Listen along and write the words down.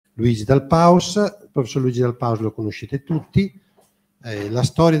Luigi D'Alpaos. Il professor Luigi D'Alpaos lo conoscete tutti. La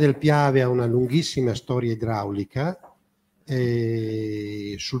storia del Piave ha una lunghissima storia idraulica.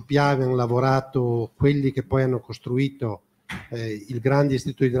 Sul Piave hanno lavorato quelli che poi hanno costruito il grande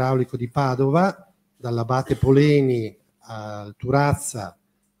istituto idraulico di Padova, dall'abate Poleni al Turazza,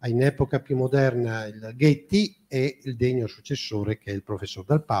 in epoca più moderna il Ghetti, e il degno successore che è il professor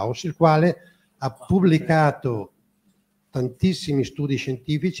D'Alpaos, il quale ha pubblicato tantissimi studi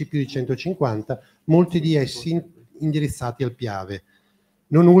scientifici, più di 150, molti di essi indirizzati al Piave.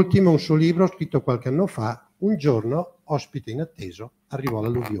 Non ultimo un suo libro scritto qualche anno fa, Un giorno, ospite inatteso, arrivò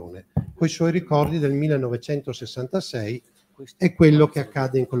l'alluvione, con i suoi ricordi del 1966 e quello che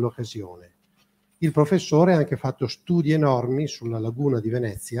accade in quell'occasione. Il professore ha anche fatto studi enormi sulla laguna di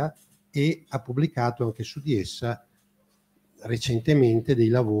Venezia e ha pubblicato anche su di essa recentemente dei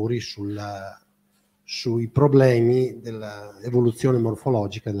lavori sui problemi dell'evoluzione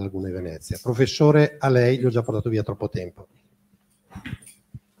morfologica della laguna di Venezia. Professore, a lei, gli ho già portato via troppo tempo.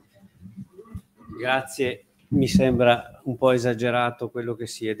 Grazie. Mi sembra un po' esagerato quello che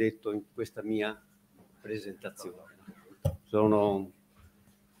si è detto in questa mia presentazione. Sono,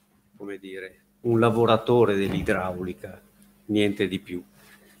 come dire, un lavoratore dell'idraulica, niente di più.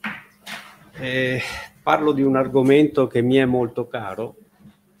 Parlo di un argomento che mi è molto caro,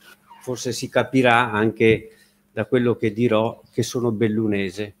 forse si capirà anche da quello che dirò che sono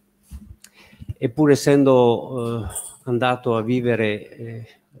bellunese, eppur essendo andato a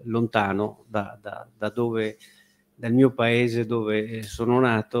vivere lontano dal mio paese dove sono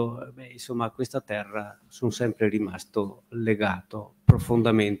nato, insomma a questa terra sono sempre rimasto legato,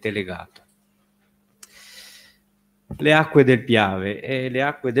 profondamente legato. Le acque del Piave. Le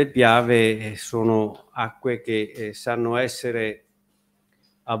acque del Piave sono acque che sanno essere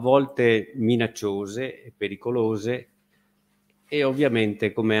a volte minacciose e pericolose e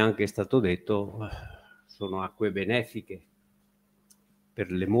ovviamente, come è anche stato detto, sono acque benefiche per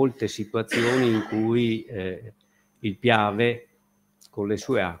le molte situazioni in cui il Piave con le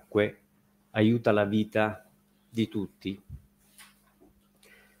sue acque aiuta la vita di tutti.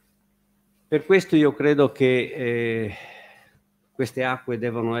 Per questo io credo che queste acque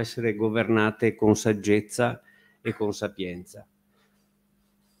devono essere governate con saggezza e con sapienza.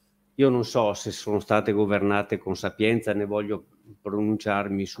 Io non so se sono state governate con sapienza, ne voglio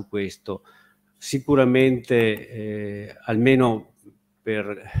pronunciarmi su questo. Sicuramente, almeno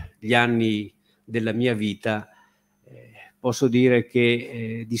per gli anni della mia vita, posso dire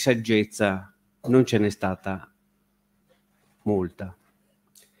che di saggezza non ce n'è stata molta.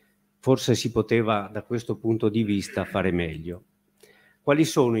 Forse si poteva da questo punto di vista fare meglio. Quali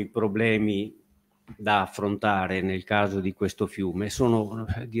sono i problemi da affrontare nel caso di questo fiume? Sono,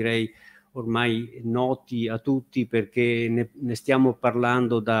 direi, ormai noti a tutti perché ne stiamo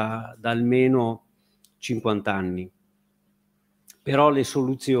parlando da almeno 50 anni. Però le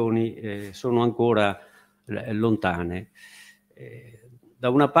soluzioni sono ancora lontane. Da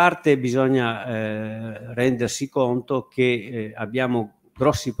una parte bisogna rendersi conto che abbiamo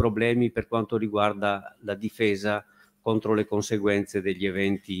grossi problemi per quanto riguarda la difesa contro le conseguenze degli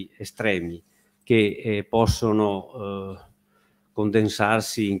eventi estremi che possono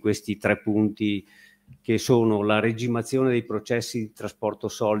condensarsi in questi 3 punti che sono la regimazione dei processi di trasporto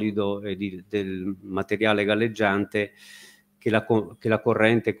solido e del materiale galleggiante che la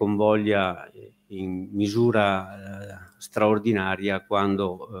corrente convoglia in misura straordinaria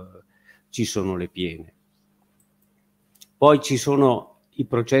quando ci sono le piene. Poi ci sono i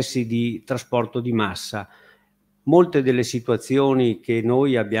processi di trasporto di massa. Molte delle situazioni che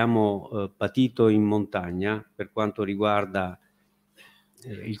noi abbiamo patito in montagna per quanto riguarda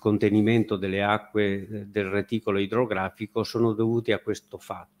il contenimento delle acque del reticolo idrografico sono dovuti a questo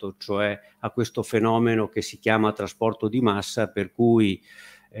fatto, cioè a questo fenomeno che si chiama trasporto di massa, per cui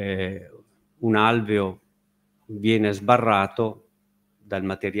un alveo viene sbarrato dal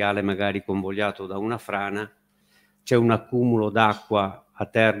materiale magari convogliato da una frana, c'è un accumulo d'acqua a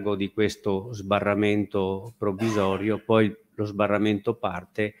tergo di questo sbarramento provvisorio, poi lo sbarramento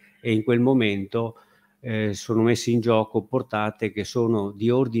parte e in quel momento sono messi in gioco portate che sono di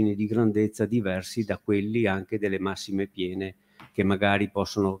ordini di grandezza diversi da quelli anche delle massime piene che magari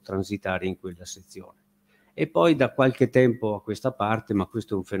possono transitare in quella sezione. E poi da qualche tempo a questa parte, ma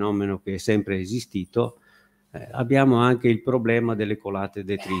questo è un fenomeno che è sempre esistito, abbiamo anche il problema delle colate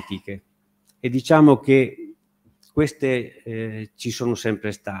detritiche e diciamo che queste ci sono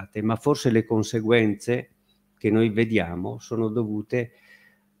sempre state, ma forse le conseguenze che noi vediamo sono dovute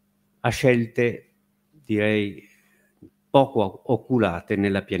a scelte, direi, poco oculate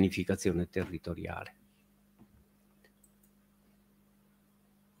nella pianificazione territoriale.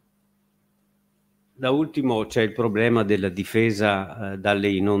 Da ultimo c'è il problema della difesa dalle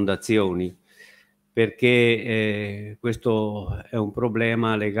inondazioni, perché questo è un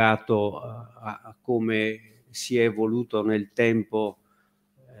problema legato a come si è evoluto nel tempo,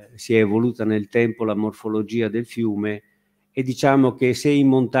 si è evoluta nel tempo la morfologia del fiume, e diciamo che se in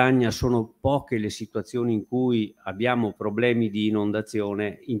montagna sono poche le situazioni in cui abbiamo problemi di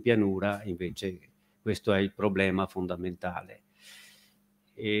inondazione, in pianura invece questo è il problema fondamentale,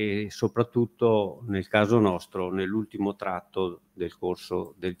 e soprattutto nel caso nostro nell'ultimo tratto del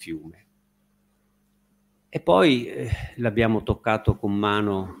corso del fiume. E poi l'abbiamo toccato con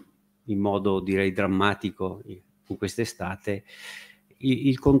mano in modo direi drammatico in quest'estate,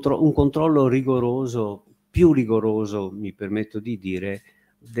 un controllo rigoroso, più rigoroso mi permetto di dire,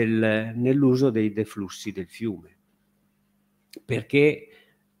 nell'uso dei deflussi del fiume, perché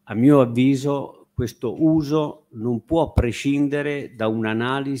a mio avviso questo uso non può prescindere da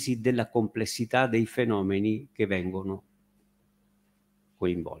un'analisi della complessità dei fenomeni che vengono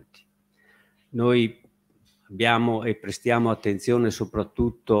coinvolti. Noi abbiamo e prestiamo attenzione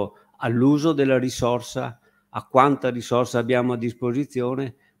soprattutto all'uso della risorsa, a quanta risorsa abbiamo a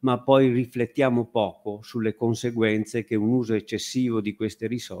disposizione, ma poi riflettiamo poco sulle conseguenze che un uso eccessivo di queste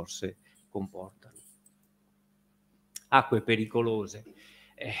risorse comportano. Acque pericolose.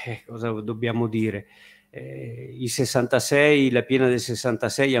 Cosa dobbiamo dire? Il 66, la piena del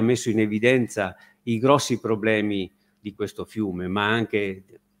 66 ha messo in evidenza i grossi problemi di questo fiume, ma anche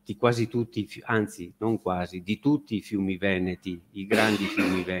di quasi tutti, anzi non quasi, di tutti i fiumi veneti, i grandi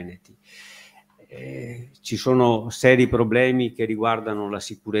fiumi veneti. Ci sono seri problemi che riguardano la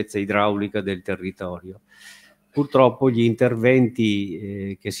sicurezza idraulica del territorio. Purtroppo gli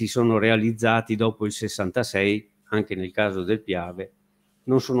interventi che si sono realizzati dopo il 66, anche nel caso del Piave,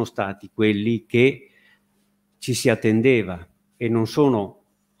 non sono stati quelli che ci si attendeva e non sono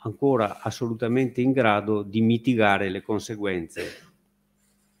ancora assolutamente in grado di mitigare le conseguenze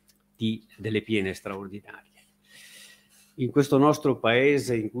delle piene straordinarie. In questo nostro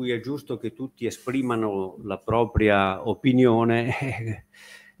paese, in cui è giusto che tutti esprimano la propria opinione,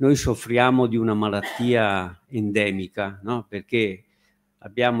 noi soffriamo di una malattia endemica, no? Perché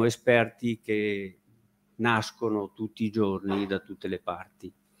abbiamo esperti che nascono tutti i giorni da tutte le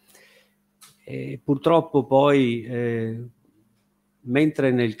parti. E purtroppo poi,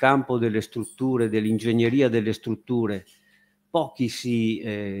 mentre nel campo delle strutture, dell'ingegneria delle strutture, pochi si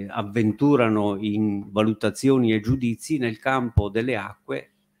avventurano in valutazioni e giudizi, nel campo delle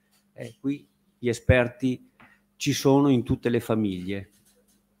acque, qui gli esperti ci sono in tutte le famiglie.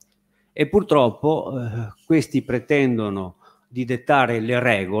 E purtroppo questi pretendono di dettare le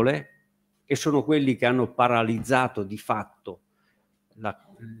regole e sono quelli che hanno paralizzato di fatto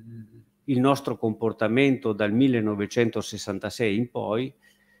il nostro comportamento dal 1966 in poi,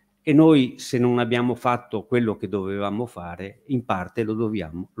 e noi, se non abbiamo fatto quello che dovevamo fare, in parte lo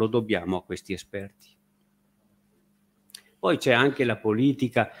dobbiamo a questi esperti. Poi c'è anche la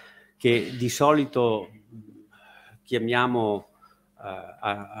politica, che di solito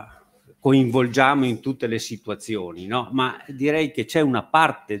coinvolgiamo in tutte le situazioni, no? Ma direi che c'è una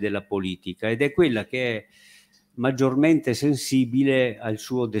parte della politica, ed è quella che è maggiormente sensibile al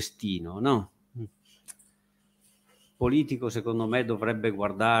suo destino, no? Il politico, secondo me, dovrebbe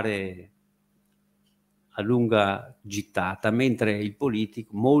guardare a lunga gittata, mentre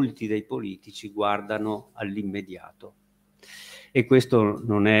molti dei politici guardano all'immediato, e questo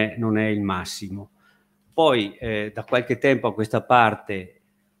non è il massimo. Poi da qualche tempo a questa parte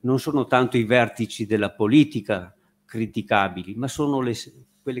non sono tanto i vertici della politica criticabili, ma sono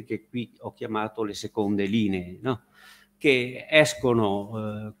quelle che qui ho chiamato le seconde linee, no? Che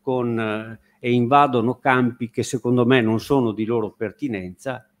escono e invadono campi che secondo me non sono di loro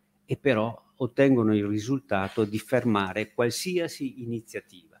pertinenza, e però ottengono il risultato di fermare qualsiasi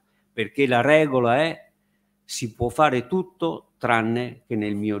iniziativa, perché la regola è: si può fare tutto tranne che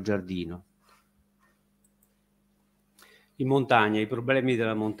nel mio giardino. In montagna, i problemi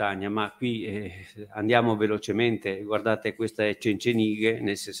della montagna, ma qui andiamo velocemente. Guardate, questa è Cencenighe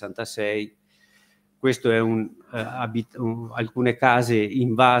nel 66, questo è alcune case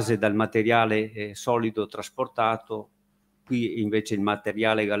invase dal materiale solido trasportato, qui invece il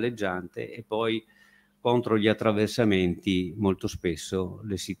materiale galleggiante, e poi contro gli attraversamenti molto spesso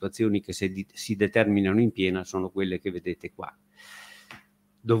le situazioni che si determinano in piena sono quelle che vedete qua.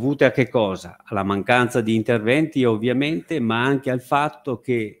 Dovute a che cosa? Alla mancanza di interventi ovviamente, ma anche al fatto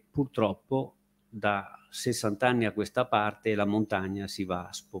che purtroppo da 60 anni a questa parte la montagna si va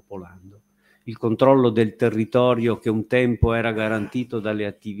spopolando. Il controllo del territorio, che un tempo era garantito dalle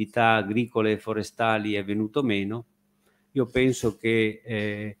attività agricole e forestali, è venuto meno. Io penso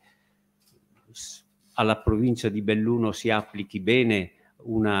che alla provincia di Belluno si applichi bene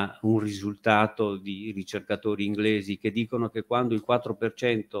un risultato di ricercatori inglesi che dicono che quando il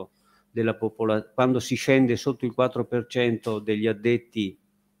 4% quando si scende sotto il 4% degli addetti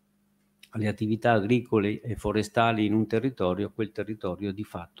alle attività agricole e forestali in un territorio, quel territorio di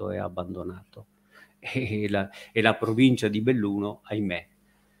fatto è abbandonato. E la provincia di Belluno, ahimè,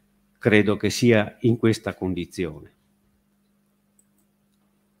 credo che sia in questa condizione.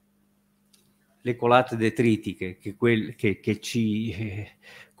 Le colate detritiche che ci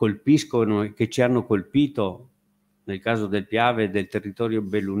colpiscono e che ci hanno colpito nel caso del Piave e del territorio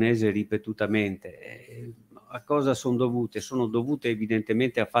bellunese ripetutamente, a cosa sono dovute? Sono dovute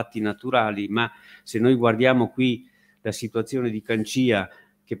evidentemente a fatti naturali, ma se noi guardiamo qui la situazione di Cancia,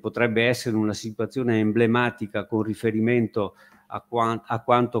 che potrebbe essere una situazione emblematica con riferimento a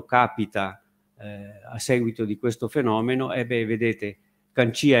quanto capita a seguito di questo fenomeno, vedete,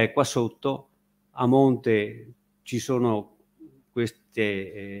 Cancia è qua sotto, a monte ci sono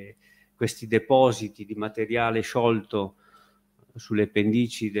questi depositi di materiale sciolto sulle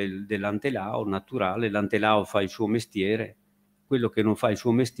pendici dell'antelao naturale. L'antelao fa il suo mestiere, quello che non fa il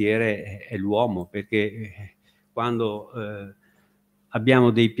suo mestiere è l'uomo, perché quando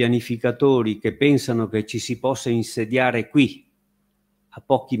abbiamo dei pianificatori che pensano che ci si possa insediare qui, a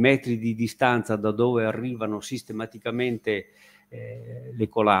pochi metri di distanza da dove arrivano sistematicamente le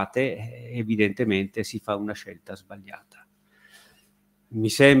colate, evidentemente si fa una scelta sbagliata. Mi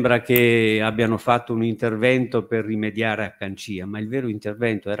sembra che abbiano fatto un intervento per rimediare a Cancia, ma il vero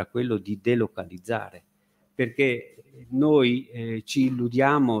intervento era quello di delocalizzare, perché noi ci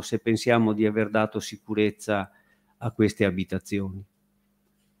illudiamo se pensiamo di aver dato sicurezza a queste abitazioni.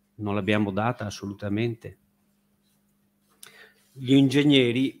 Non l'abbiamo data assolutamente. Gli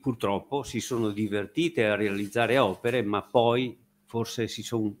ingegneri purtroppo si sono divertiti a realizzare opere, ma poi forse si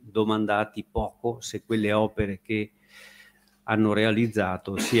sono domandati poco se quelle opere che hanno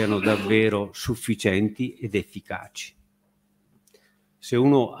realizzato siano davvero sufficienti ed efficaci. Se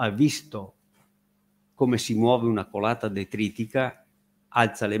uno ha visto come si muove una colata detritica,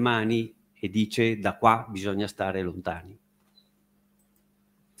 alza le mani e dice: da qua bisogna stare lontani.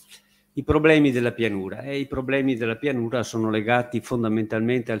 I problemi della pianura. I problemi della pianura sono legati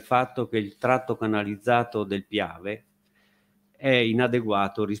fondamentalmente al fatto che il tratto canalizzato del Piave è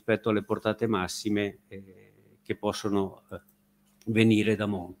inadeguato rispetto alle portate massime che possono venire da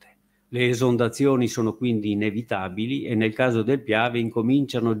monte. Le esondazioni sono quindi inevitabili e nel caso del Piave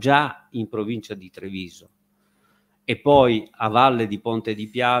incominciano già in provincia di Treviso e poi a valle di Ponte di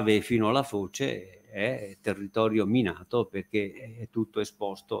Piave e fino alla foce è territorio minato perché è tutto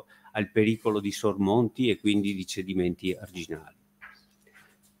esposto al pericolo di sormonti e quindi di cedimenti arginali.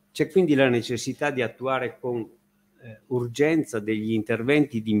 C'è quindi la necessità di attuare con urgenza degli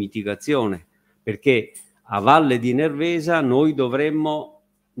interventi di mitigazione, perché a valle di Nervesa noi dovremmo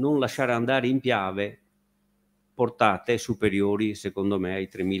non lasciare andare in Piave portate superiori, secondo me, ai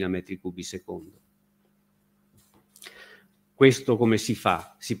 3.000 metri cubi secondo. Questo come si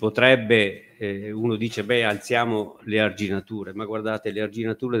fa? Si potrebbe, uno dice, alziamo le arginature, ma guardate, le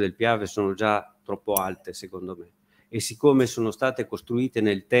arginature del Piave sono già troppo alte, secondo me. E siccome sono state costruite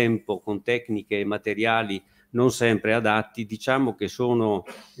nel tempo con tecniche e materiali non sempre adatti, diciamo che sono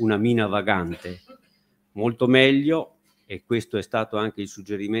una mina vagante. Molto meglio, e questo è stato anche il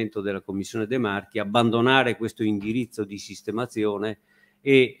suggerimento della Commissione De Marchi, abbandonare questo indirizzo di sistemazione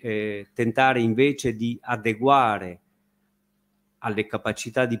e tentare invece di adeguare alle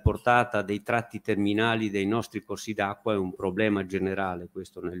capacità di portata dei tratti terminali dei nostri corsi d'acqua. È un problema generale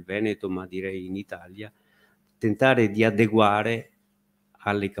questo nel Veneto, ma direi in Italia, tentare di adeguare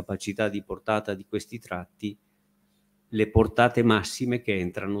alle capacità di portata di questi tratti le portate massime che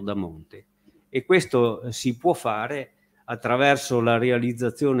entrano da monte. E questo si può fare attraverso la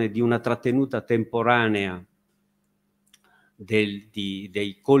realizzazione di una trattenuta temporanea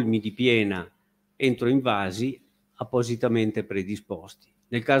dei colmi di piena entro invasi appositamente predisposti.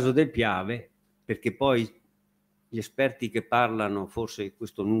 Nel caso del Piave, perché poi gli esperti che parlano forse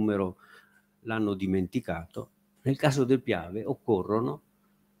questo numero l'hanno dimenticato, nel caso del Piave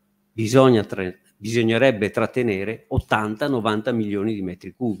bisognerebbe trattenere 80-90 milioni di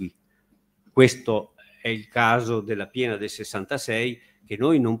metri cubi. Questo è il caso della piena del 66 che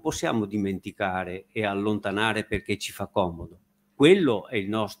noi non possiamo dimenticare e allontanare perché ci fa comodo. Quello è il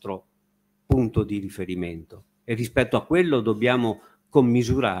nostro punto di riferimento e rispetto a quello dobbiamo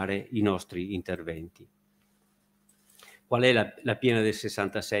commisurare i nostri interventi. Qual è la piena del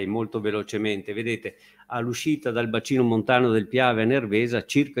 66? Molto velocemente, vedete, all'uscita dal bacino montano del Piave a Nervesa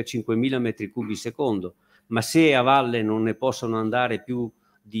circa 5.000 metri cubi secondo, ma se a valle non ne possono andare più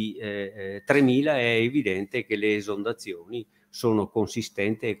di 3.000, è evidente che le esondazioni sono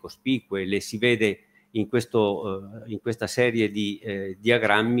consistenti e cospicue. Le si vede in questa serie di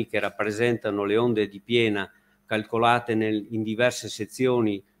diagrammi che rappresentano le onde di piena calcolate in diverse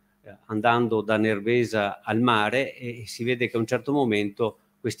sezioni, andando da Nervesa al mare, e si vede che a un certo momento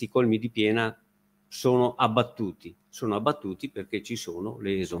questi colmi di piena sono abbattuti perché ci sono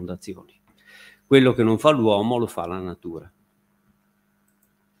le esondazioni. Quello che non fa l'uomo lo fa la natura.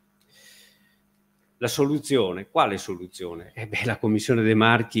 La soluzione, quale soluzione? La Commissione De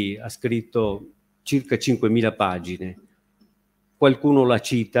Marchi ha scritto circa 5.000 pagine. Qualcuno la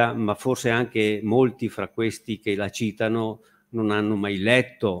cita, ma forse anche molti fra questi che la citano non hanno mai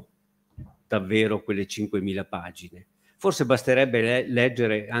letto davvero quelle 5.000 pagine. Forse basterebbe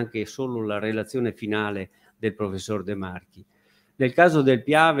leggere anche solo la relazione finale del professor De Marchi. Nel caso del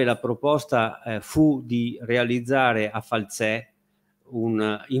Piave la proposta fu di realizzare a falsè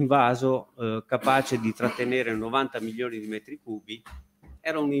un invaso capace di trattenere 90 milioni di metri cubi.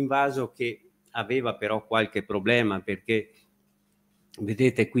 Era un invaso che aveva però qualche problema, perché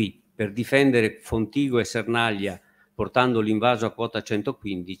vedete qui, per difendere Fontigo e Sernaglia portando l'invaso a quota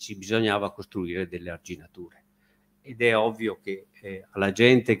 115 bisognava costruire delle arginature, ed è ovvio che alla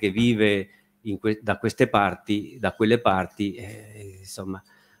gente che vive da quelle parti, insomma,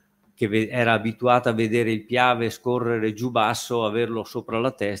 che era abituata a vedere il Piave scorrere giù basso, averlo sopra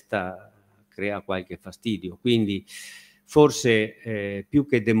la testa crea qualche fastidio. Quindi forse più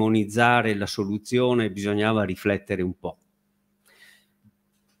che demonizzare la soluzione bisognava riflettere un po'.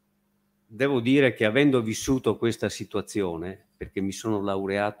 Devo dire che, avendo vissuto questa situazione, perché mi sono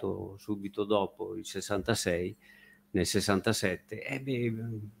laureato subito dopo, il 66, nel 67,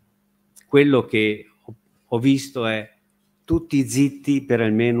 quello che ho visto è tutti zitti per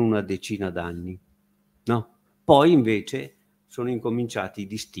almeno una decina d'anni, no? Poi invece sono incominciati i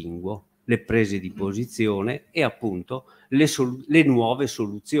distinguo, le prese di posizione e appunto le nuove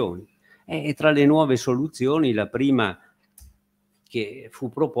soluzioni. E tra le nuove soluzioni la prima che fu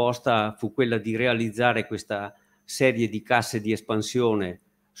proposta fu quella di realizzare questa serie di casse di espansione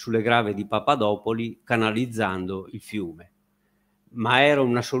sulle grave di Papadopoli, canalizzando il fiume. Ma era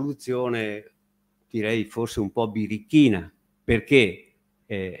una soluzione, direi, forse un po' birichina, perché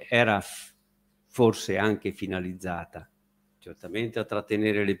era forse anche finalizzata certamente a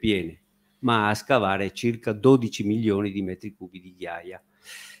trattenere le piene, ma a scavare circa 12 milioni di metri cubi di ghiaia.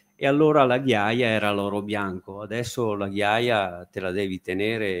 E allora la ghiaia era l'oro bianco. Adesso la ghiaia te la devi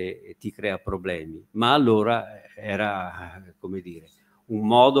tenere e ti crea problemi, ma allora era, come dire, un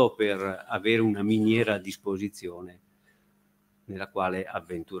modo per avere una miniera a disposizione nella quale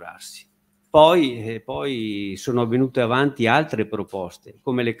avventurarsi. Poi sono venute avanti altre proposte,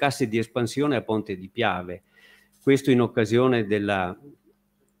 come le casse di espansione a Ponte di Piave, questo in occasione della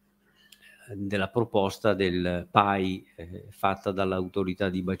proposta del PAI fatta dall'Autorità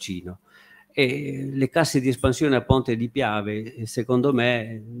di Bacino. E le casse di espansione a Ponte di Piave, secondo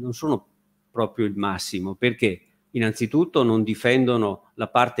me, non sono proprio il massimo, perché innanzitutto non difendono la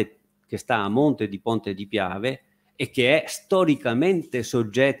parte che sta a monte di Ponte di Piave e che è storicamente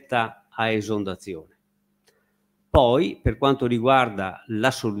soggetta a esondazione. Poi, per quanto riguarda la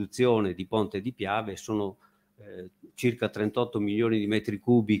soluzione di Ponte di Piave, sono circa 38 milioni di metri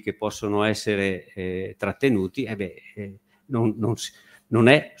cubi che possono essere trattenuti. Non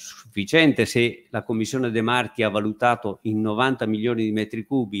è sufficiente. Se la Commissione De Marchi ha valutato in 90 milioni di metri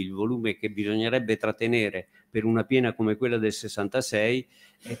cubi il volume che bisognerebbe trattenere per una piena come quella del 66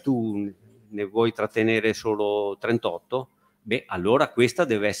 e tu ne vuoi trattenere solo 38, allora questa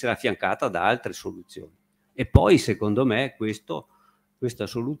deve essere affiancata da altre soluzioni. E poi, secondo me, questa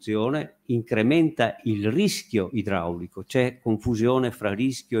soluzione incrementa il rischio idraulico. C'è confusione fra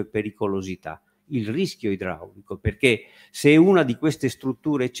rischio e pericolosità. Il rischio idraulico, perché se una di queste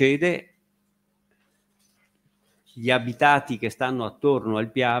strutture cede, gli abitati che stanno attorno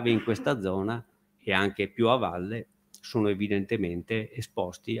al Piave in questa zona e anche più a valle sono evidentemente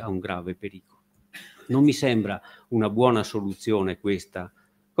esposti a un grave pericolo. Non mi sembra una buona soluzione questa.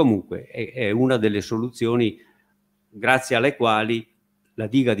 Comunque è una delle soluzioni grazie alle quali la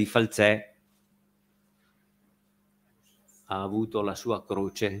diga di Falzè ha avuto la sua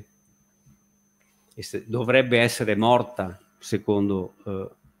croce e dovrebbe essere morta secondo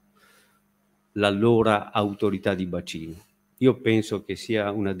l'allora Autorità di Bacino. Io penso che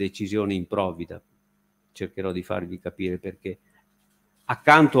sia una decisione improvvida, cercherò di farvi capire perché.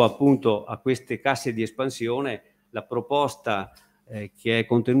 Accanto appunto a queste casse di espansione, la proposta che è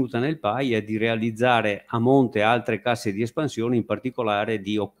contenuta nel PAI è di realizzare a monte altre casse di espansione, in particolare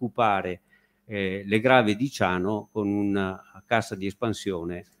di occupare le Grave di Ciano con una cassa di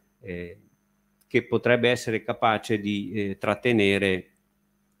espansione che potrebbe essere capace di trattenere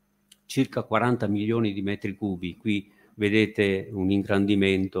circa 40 milioni di metri cubi. Qui vedete un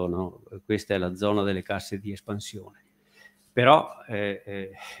ingrandimento, no? Questa è la zona delle casse di espansione. Però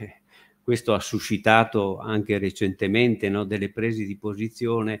questo ha suscitato anche recentemente, no, delle prese di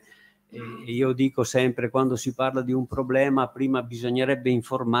posizione. Io dico sempre, quando si parla di un problema, prima bisognerebbe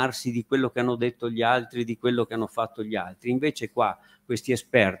informarsi di quello che hanno detto gli altri, di quello che hanno fatto gli altri. Invece qua questi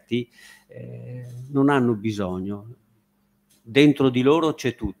esperti non hanno bisogno. Dentro di loro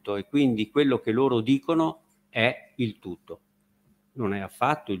c'è tutto e quindi quello che loro dicono è il tutto. Non è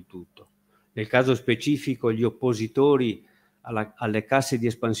affatto il tutto. Nel caso specifico gli oppositori alle casse di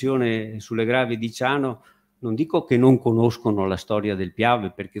espansione sulle Grave di Ciano non dico che non conoscono la storia del Piave,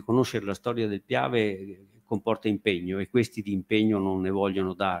 perché conoscere la storia del Piave comporta impegno e questi di impegno non ne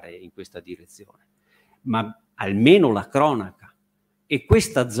vogliono dare in questa direzione, ma almeno la cronaca. E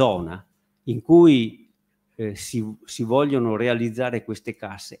questa zona in cui si vogliono realizzare queste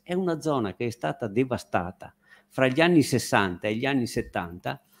casse è una zona che è stata devastata fra gli anni 60 e gli anni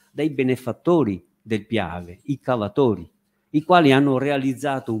 70 dai benefattori del Piave, i cavatori, i quali hanno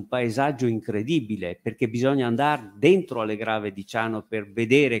realizzato un paesaggio incredibile, perché bisogna andare dentro alle Grave di Ciano per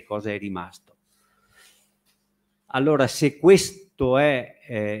vedere cosa è rimasto. Allora, se questo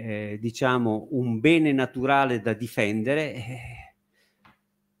è diciamo un bene naturale da difendere,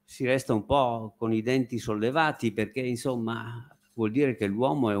 si resta un po' con i denti sollevati, perché insomma vuol dire che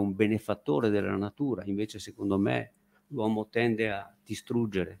l'uomo è un benefattore della natura. Invece secondo me l'uomo tende a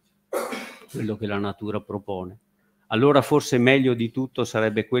distruggere quello che la natura propone. Allora forse meglio di tutto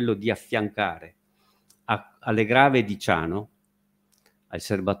sarebbe quello di affiancare alle Grave di Ciano, al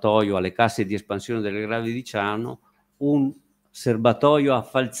serbatoio, alle casse di espansione delle Grave di Ciano, un serbatoio a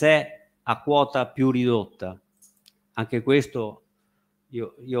falsè a quota più ridotta. Anche questo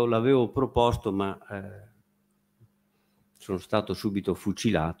io l'avevo proposto, ma sono stato subito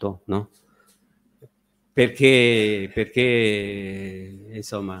fucilato, no? Perché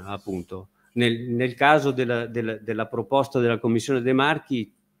insomma, appunto, nel caso della proposta della Commissione De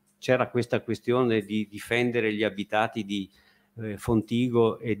Marchi c'era questa questione di difendere gli abitati di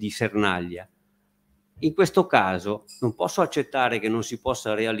Fontigo e di Sernaglia. In questo caso non posso accettare che non si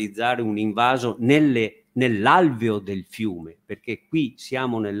possa realizzare un invaso nell'alveo del fiume, perché qui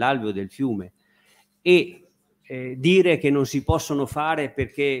siamo nell'alveo del fiume, e dire che non si possono fare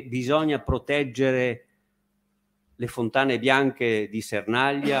perché bisogna proteggere le fontane bianche di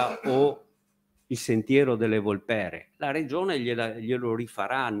Sernaglia o il sentiero delle Volpere. La regione glielo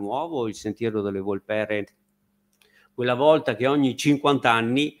rifarà a nuovo il sentiero delle Volpere, quella volta che ogni 50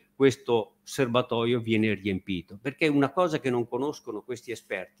 anni questo serbatoio viene riempito, perché una cosa che non conoscono questi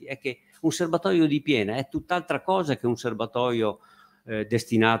esperti è che un serbatoio di piena è tutt'altra cosa che un serbatoio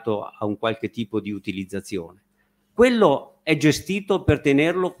destinato a un qualche tipo di utilizzazione. Quello è gestito per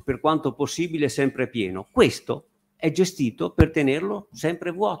tenerlo per quanto possibile sempre pieno, questo è gestito per tenerlo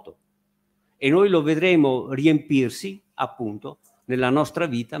sempre vuoto, e noi lo vedremo riempirsi appunto nella nostra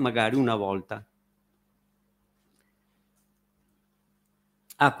vita magari una volta.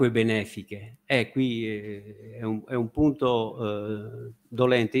 Acque benefiche, qui è un punto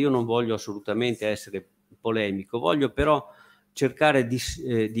dolente. Io non voglio assolutamente essere polemico, voglio però cercare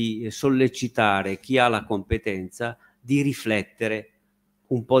di sollecitare chi ha la competenza di riflettere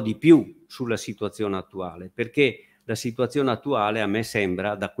un po' di più sulla situazione attuale, perché la situazione attuale a me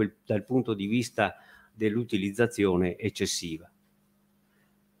sembra, dal punto di vista dell'utilizzazione, eccessiva.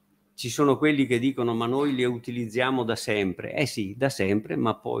 Ci sono quelli che dicono ma noi le utilizziamo da sempre. Sì, da sempre,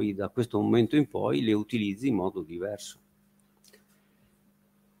 ma poi da questo momento in poi le utilizzi in modo diverso.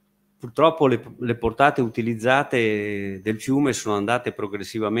 Purtroppo le portate utilizzate del fiume sono andate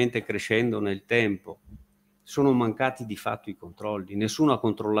progressivamente crescendo nel tempo. Sono mancati di fatto i controlli, nessuno ha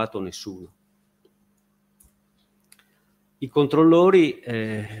controllato nessuno. I controllori,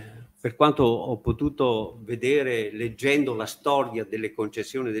 per quanto ho potuto vedere leggendo la storia delle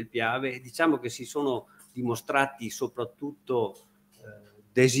concessioni del Piave, diciamo che si sono dimostrati soprattutto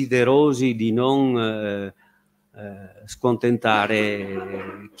desiderosi di non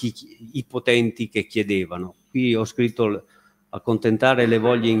scontentare i potenti che chiedevano. Qui ho scritto accontentare le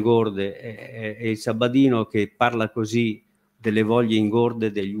voglie ingorde, è il Sabadino che parla così delle voglie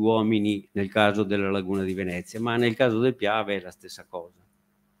ingorde degli uomini nel caso della laguna di Venezia, ma nel caso del Piave è la stessa cosa.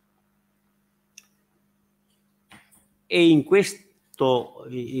 E in questo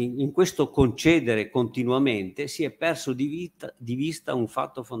concedere continuamente si è perso di vista un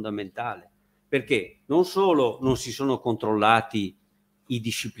fatto fondamentale, perché non solo non si sono controllati i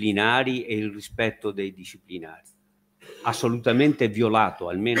disciplinari e il rispetto dei disciplinari. Assolutamente violato,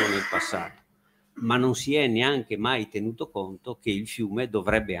 almeno nel passato, ma non si è neanche mai tenuto conto che il fiume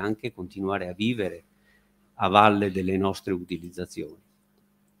dovrebbe anche continuare a vivere a valle delle nostre utilizzazioni.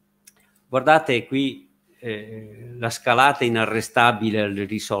 Guardate qui la scalata inarrestabile alle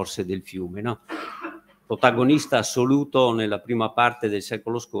risorse del fiume, no? Protagonista assoluto nella prima parte del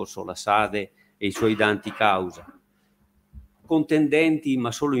secolo scorso, la Sade e i suoi danti causa. Contendenti,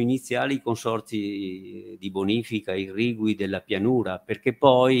 ma solo iniziali, i consorzi di bonifica irrigui della pianura, perché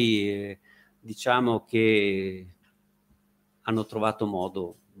poi diciamo che hanno trovato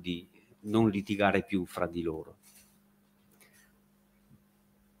modo di non litigare più fra di loro.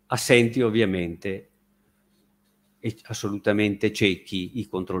 Assenti ovviamente e assolutamente ciechi i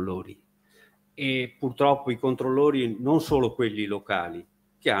controllori. E purtroppo i controllori, non solo quelli locali,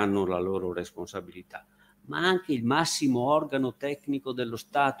 che hanno la loro responsabilità, ma anche il massimo organo tecnico dello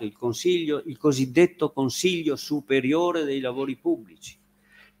Stato, il Consiglio, il cosiddetto Consiglio Superiore dei Lavori Pubblici,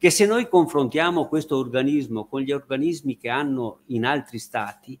 che se noi confrontiamo questo organismo con gli organismi che hanno in altri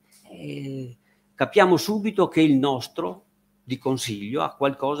Stati, capiamo subito che il nostro di Consiglio ha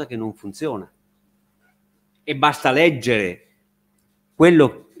qualcosa che non funziona. E basta leggere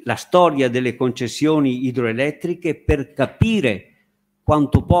la storia delle concessioni idroelettriche per capire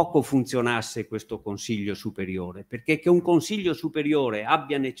quanto poco funzionasse questo Consiglio Superiore, perché che un Consiglio Superiore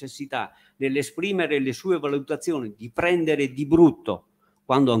abbia necessità nell'esprimere le sue valutazioni, di prendere di brutto,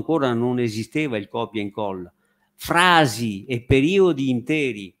 quando ancora non esisteva il copia e incolla, frasi e periodi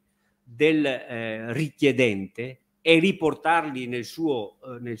interi del richiedente e riportarli nel suo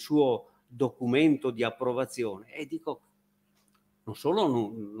documento di approvazione, e dico, non solo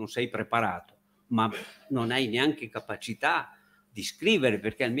non sei preparato, ma non hai neanche capacità di scrivere,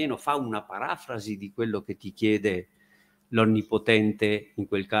 perché almeno fa una parafrasi di quello che ti chiede l'onnipotente, in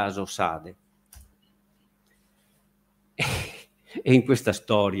quel caso Sade. E in questa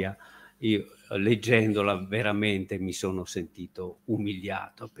storia, io leggendola veramente mi sono sentito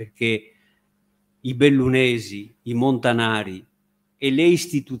umiliato, perché i bellunesi, i montanari e le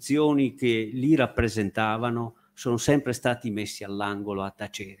istituzioni che li rappresentavano sono sempre stati messi all'angolo a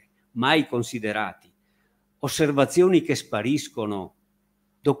tacere, mai considerati. Osservazioni che spariscono,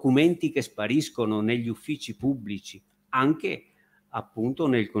 documenti che spariscono negli uffici pubblici, anche appunto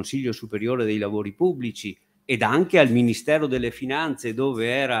nel Consiglio Superiore dei Lavori Pubblici ed anche al Ministero delle Finanze, dove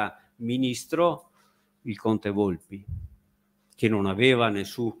era ministro il Conte Volpi, che non aveva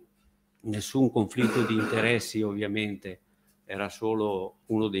nessun conflitto di interessi, ovviamente, era solo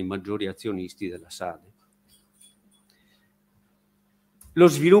uno dei maggiori azionisti della Sade. Lo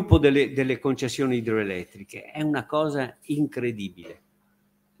sviluppo delle concessioni idroelettriche è una cosa incredibile.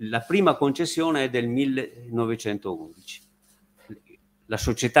 La prima concessione è del 1911. La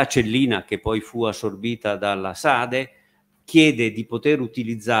società Cellina, che poi fu assorbita dalla Sade, chiede di poter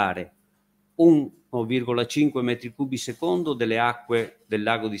utilizzare 1,5 metri cubi secondo delle acque del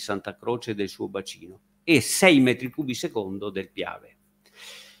lago di Santa Croce e del suo bacino e 6 metri cubi secondo del Piave.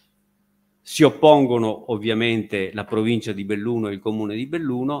 Si oppongono ovviamente la provincia di Belluno e il comune di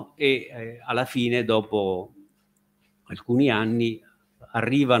Belluno e alla fine, dopo alcuni anni,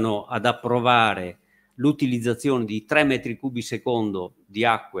 arrivano ad approvare l'utilizzazione di 3 metri cubi secondo di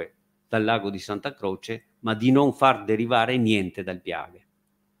acque dal lago di Santa Croce, ma di non far derivare niente dal Piave.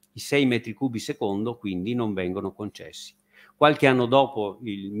 I 6 metri cubi secondo quindi non vengono concessi. Qualche anno dopo,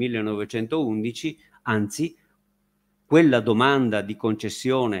 il 1911, anzi, quella domanda di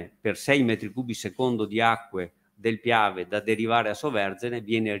concessione per 6 metri cubi secondo di acque del Piave da derivare a Soverzene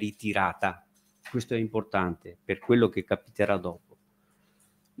viene ritirata. Questo è importante per quello che capiterà dopo.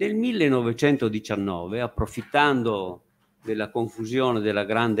 Nel 1919, approfittando della confusione della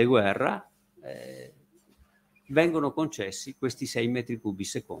Grande Guerra, vengono concessi questi 6 metri cubi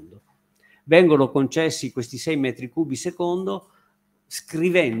secondo. Vengono concessi questi 6 metri cubi secondo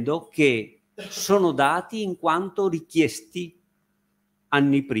scrivendo che sono dati in quanto richiesti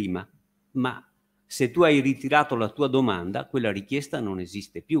anni prima, ma se tu hai ritirato la tua domanda, quella richiesta non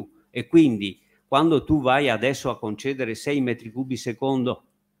esiste più, e quindi quando tu vai adesso a concedere 6 metri cubi secondo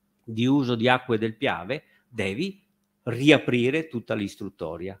di uso di acque del Piave, devi riaprire tutta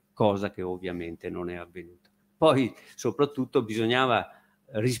l'istruttoria, cosa che ovviamente non è avvenuta. Poi soprattutto bisognava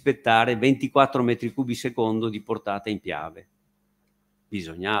rispettare 24 metri cubi secondo di portata in Piave.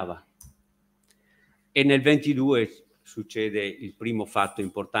 Bisognava. E nel 22 succede il primo fatto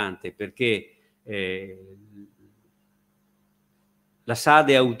importante, perché la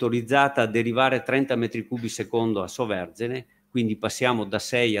Sade è autorizzata a derivare 30 metri cubi secondo a Soverzene, quindi passiamo da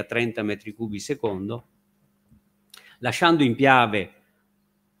 6 a 30 metri cubi secondo, lasciando in Piave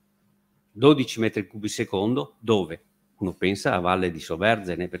 12 metri cubi secondo, dove? Uno pensa a Valle di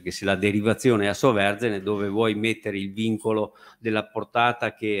Soverzene, perché se la derivazione è a Soverzene, dove vuoi mettere il vincolo della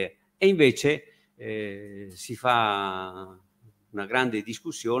portata che... E invece si fa una grande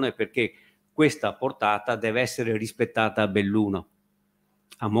discussione perché questa portata deve essere rispettata a Belluno,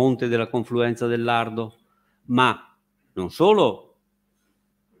 a monte della confluenza del Lardo, ma non solo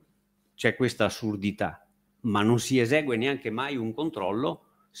c'è questa assurdità, ma non si esegue neanche mai un controllo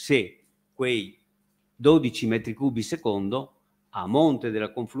se quei 12 metri cubi secondo a monte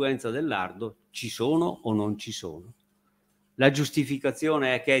della confluenza del Lardo ci sono o non ci sono. La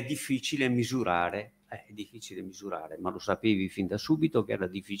giustificazione è che è difficile misurare, ma lo sapevi fin da subito che era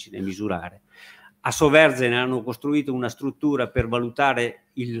difficile misurare. A Soverzene hanno costruito una struttura per valutare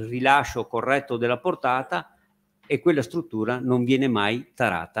il rilascio corretto della portata e quella struttura non viene mai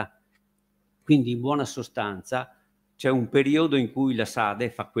tarata. Quindi in buona sostanza c'è un periodo in cui la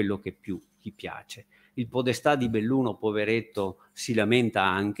SADE fa quello che più gli piace. Il podestà di Belluno, poveretto, si lamenta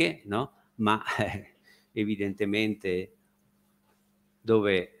anche, no? Ma evidentemente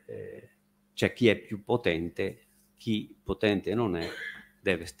dove c'è chi è più potente, chi potente non è,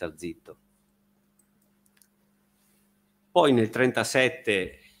 deve star zitto. Poi nel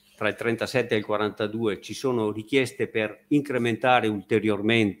 37, tra il 37 e il 42, ci sono richieste per incrementare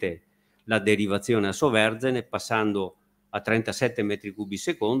ulteriormente la derivazione a Soverzene, passando a 37 metri cubi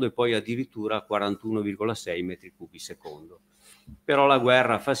secondo e poi addirittura a 41,6 metri cubi secondo. Però la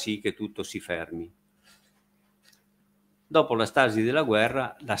guerra fa sì che tutto si fermi. Dopo la stasi della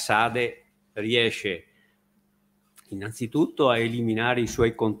guerra, la SADE riesce innanzitutto a eliminare i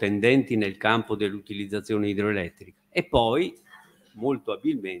suoi contendenti nel campo dell'utilizzazione idroelettrica e poi, molto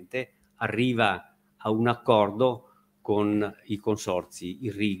abilmente, arriva a un accordo con i consorzi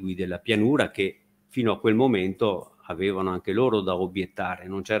irrigui della pianura che fino a quel momento avevano anche loro da obiettare,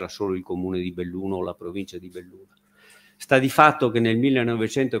 non c'era solo il comune di Belluno o la provincia di Belluno. Sta di fatto che nel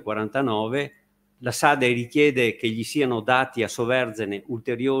 1949 la SADE richiede che gli siano dati a Soverzene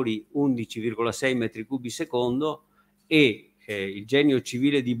ulteriori 11,6 metri cubi secondo e il genio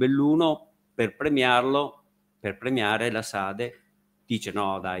civile di Belluno, per premiare la SADE, dice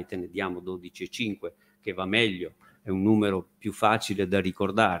no dai, te ne diamo 12,5 che va meglio, è un numero più facile da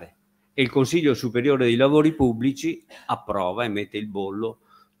ricordare. E il Consiglio Superiore dei Lavori Pubblici approva e mette il bollo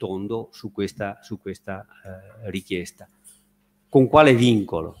tondo su questa richiesta. Con quale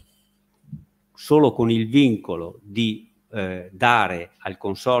vincolo? Solo con il vincolo di dare al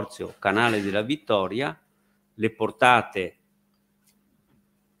Consorzio Canale della Vittoria le portate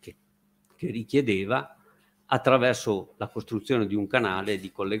che richiedeva attraverso la costruzione di un canale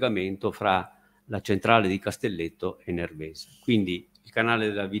di collegamento fra la centrale di Castelletto e Nervesa. Quindi il canale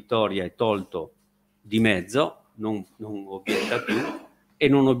della Vittoria è tolto di mezzo, non obietta più, e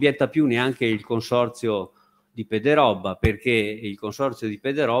non obietta più neanche il Consorzio di Pederobba, perché il Consorzio di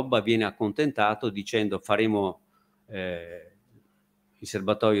Pederobba viene accontentato dicendo faremo il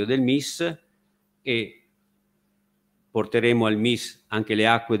serbatoio del MIS e porteremo al MIS anche le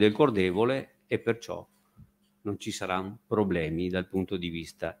acque del Cordevole e perciò non ci saranno problemi dal punto di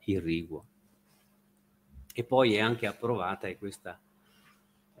vista irriguo. E poi è anche approvata, e questa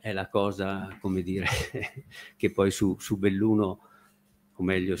è la cosa, come dire, che poi su Belluno, o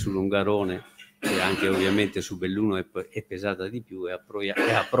meglio sull'Ungarone, e anche ovviamente su Belluno è pesata di più, è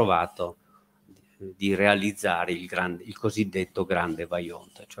approvato di realizzare il cosiddetto grande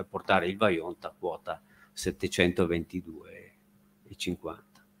Vajont, cioè portare il Vajont a quota 722,50.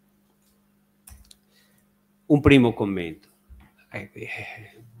 Un primo commento.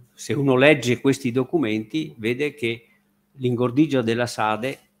 Se uno legge questi documenti vede che l'ingordigia della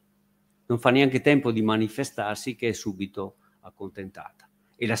SADE non fa neanche tempo di manifestarsi che è subito accontentata.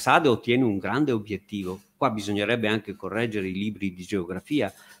 E la SADE ottiene un grande obiettivo. Qua bisognerebbe anche correggere i libri di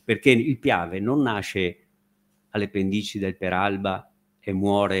geografia, perché il Piave non nasce alle pendici del Peralba e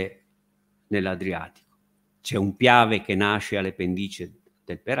muore nell'Adriatico. C'è un Piave che nasce alle pendici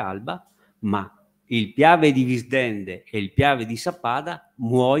del Peralba, ma il Piave di Visdende e il Piave di Sappada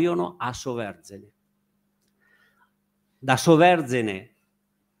muoiono a Soverzene. Da Soverzene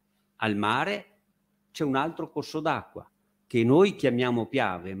al mare c'è un altro corso d'acqua che noi chiamiamo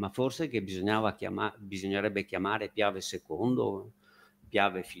Piave, ma forse che bisognerebbe chiamare Piave secondo,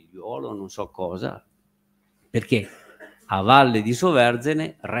 Piave figliuolo, non so cosa, perché a valle di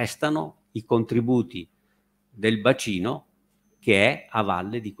Soverzene restano i contributi del bacino che è a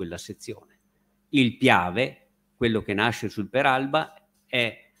valle di quella sezione. Il Piave, quello che nasce sul Peralba,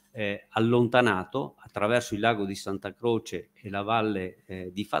 è allontanato attraverso il lago di Santa Croce e la valle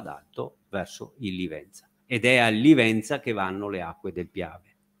di Fadalto verso il Livenza, ed è a Livenza che vanno le acque del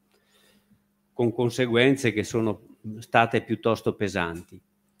Piave. con conseguenze che sono state piuttosto pesanti.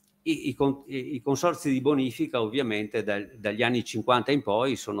 I consorzi di bonifica ovviamente dagli anni 50 in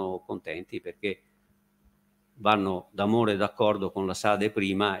poi sono contenti perché vanno d'amore d'accordo con la SADE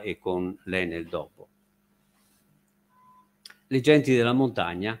prima e con l'Enel dopo. Le genti della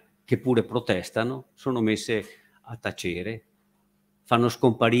montagna, che pure protestano, sono messe a tacere, fanno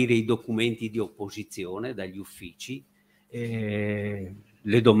scomparire i documenti di opposizione dagli uffici,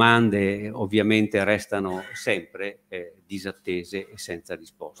 le domande ovviamente restano sempre disattese e senza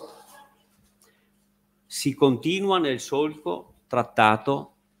risposta. Si continua nel solco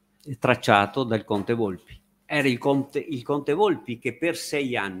tracciato dal Conte Volpi. Era il Conte Volpi che per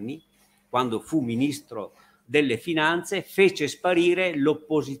 6 anni, quando fu ministro delle finanze, fece sparire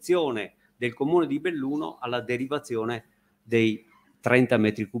l'opposizione del comune di Belluno alla derivazione dei 30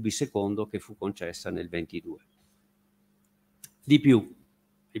 metri cubi secondo che fu concessa nel 22. Di più,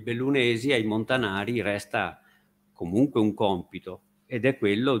 ai bellunesi, ai montanari resta comunque un compito, ed è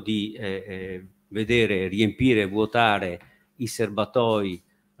quello di vedere riempire e vuotare i serbatoi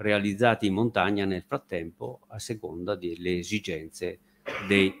realizzati in montagna nel frattempo a seconda delle esigenze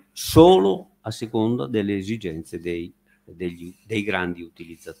solo a seconda delle esigenze dei grandi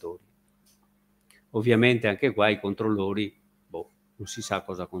utilizzatori. Ovviamente anche qua i controllori, non si sa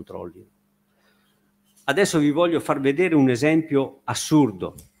cosa controllino. Adesso vi voglio far vedere un esempio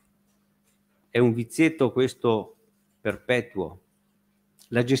assurdo. È un vizietto questo perpetuo.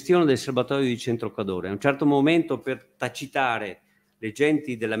 La gestione del serbatoio di Centrocadore. A un certo momento, per tacitare le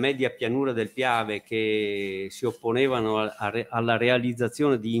genti della media pianura del Piave che si opponevano alla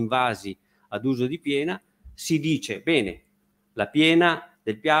realizzazione di invasi ad uso di piena, si dice, bene, la piena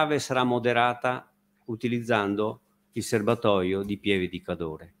del Piave sarà moderata utilizzando il serbatoio di Pieve di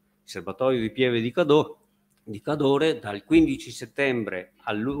Cadore. Il serbatoio di Pieve di Cadore dal 15 settembre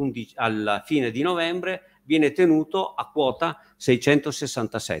alla fine di novembre viene tenuto a quota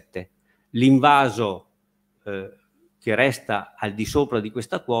 667. L'invaso che resta al di sopra di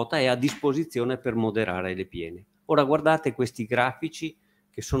questa quota è a disposizione per moderare le piene. Ora guardate questi grafici,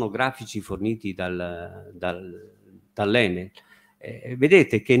 che sono grafici forniti dall'Enel.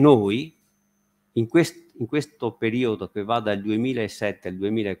 Vedete che noi in questo periodo che va dal 2007 al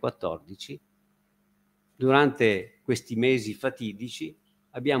 2014, durante questi mesi fatidici,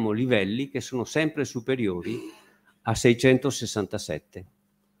 abbiamo livelli che sono sempre superiori a 667.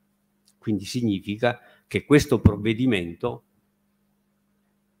 Quindi significa che questo provvedimento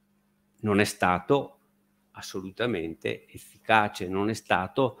non è stato assolutamente efficace, non è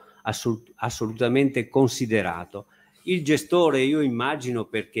stato assolutamente considerato. Il gestore, io immagino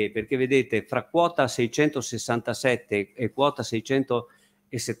perché vedete, fra quota 667 e quota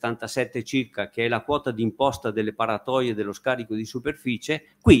 677 circa, che è la quota di imposta delle paratoie dello scarico di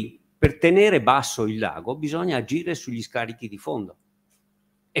superficie, qui per tenere basso il lago bisogna agire sugli scarichi di fondo.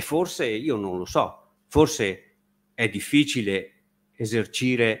 E forse, io non lo so, forse è difficile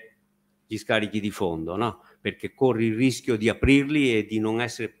esercire gli scarichi di fondo, no? Perché corri il rischio di aprirli e di non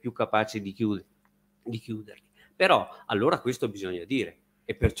essere più capace di chiuderli. Però allora questo bisogna dire,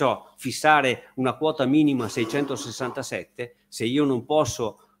 e perciò fissare una quota minima 667, se io non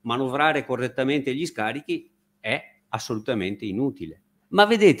posso manovrare correttamente gli scarichi, è assolutamente inutile. Ma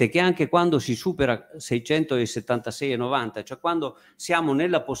vedete che anche quando si supera 676,90, cioè quando siamo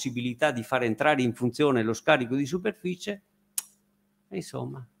nella possibilità di far entrare in funzione lo scarico di superficie,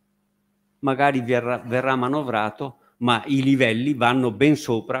 insomma, magari verrà manovrato, ma i livelli vanno ben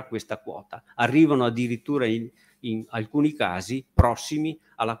sopra questa quota, arrivano addirittura in alcuni casi prossimi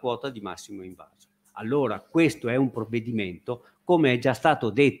alla quota di massimo invaso. Allora questo è un provvedimento, come è già stato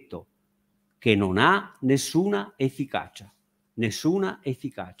detto, che non ha nessuna efficacia.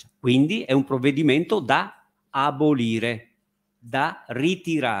 Quindi è un provvedimento da abolire, da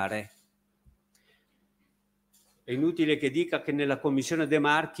ritirare. È inutile che dica che nella commissione De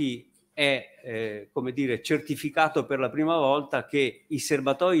Marchi è come dire, certificato per la prima volta che i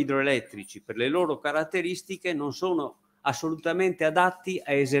serbatoi idroelettrici, per le loro caratteristiche, non sono assolutamente adatti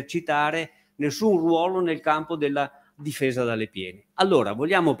a esercitare nessun ruolo nel campo della difesa dalle piene. Allora,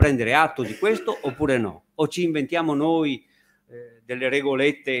 vogliamo prendere atto di questo oppure no? O ci inventiamo noi delle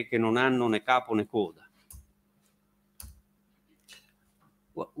regolette che non hanno né capo né coda?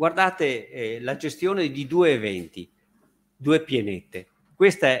 Guardate la gestione di 2 eventi, 2 pienette.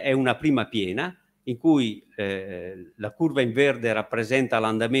 Questa è una prima piena in cui la curva in verde rappresenta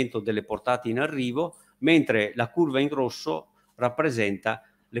l'andamento delle portate in arrivo, mentre la curva in rosso rappresenta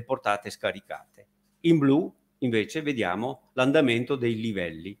le portate scaricate. In blu invece vediamo l'andamento dei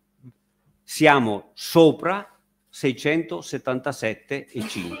livelli. Siamo sopra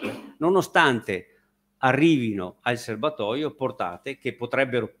 677,5. nonostante arrivino al serbatoio portate che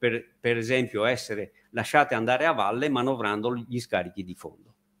potrebbero per esempio essere lasciate andare a valle manovrando gli scarichi di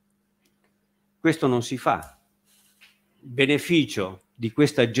fondo. Questo non si fa. Il beneficio di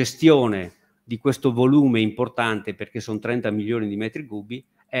questa gestione di questo volume importante, perché sono 30 milioni di metri cubi,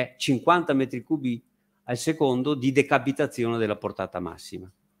 è 50 metri cubi al secondo di decapitazione della portata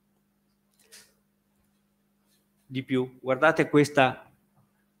massima. Di più, guardate questa,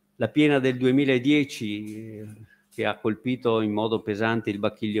 la piena del 2010 che ha colpito in modo pesante il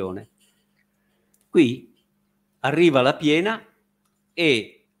Bacchiglione. Qui arriva la piena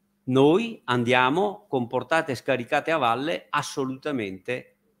e noi andiamo con portate scaricate a valle assolutamente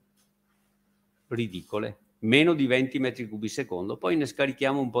ridicole, meno di 20 metri cubi secondo, poi ne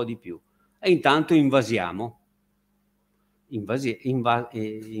scarichiamo un po' di più e intanto invasiamo.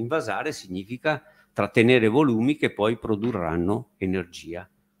 Invasare significa trattenere volumi che poi produrranno energia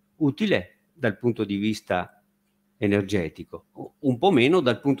utile dal punto di vista energetico, un po' meno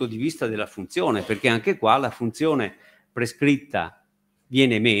dal punto di vista della funzione, perché anche qua la funzione prescritta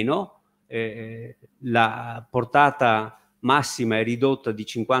viene meno, la portata massima è ridotta di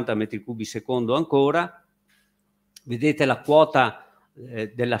 50 metri cubi secondo ancora. Vedete la quota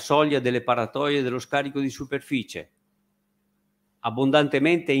della soglia delle paratoie dello scarico di superficie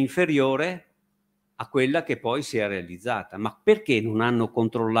abbondantemente inferiore a quella che poi si è realizzata. Ma perché non hanno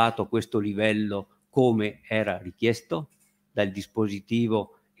controllato questo livello come era richiesto dal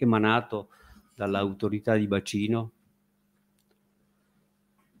dispositivo emanato dall'Autorità di Bacino?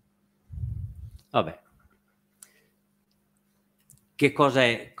 Vabbè. Che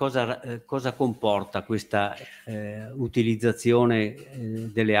cosa comporta questa utilizzazione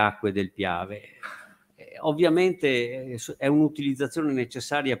delle acque del Piave? Ovviamente è un'utilizzazione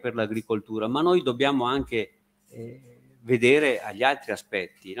necessaria per l'agricoltura, ma noi dobbiamo anche vedere agli altri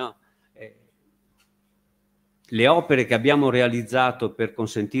aspetti, no? Le opere che abbiamo realizzato per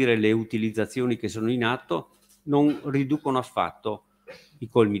consentire le utilizzazioni che sono in atto non riducono affatto i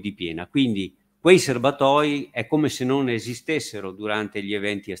colmi di piena, quindi quei serbatoi è come se non esistessero durante gli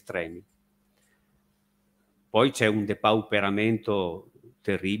eventi estremi. Poi c'è un depauperamento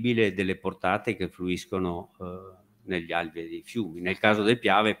terribile delle portate che fluiscono negli alvei dei fiumi. Nel caso del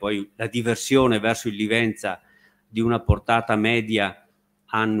Piave poi la diversione verso il Livenza di una portata media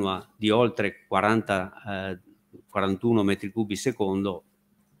annua di oltre 41 metri cubi secondo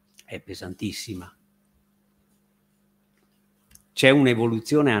è pesantissima. C'è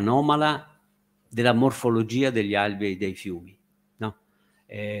un'evoluzione anomala della morfologia degli alvei dei fiumi, no?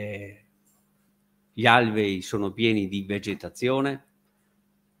 Gli alvei sono pieni di vegetazione,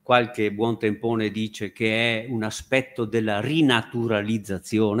 qualche buon tempone dice che è un aspetto della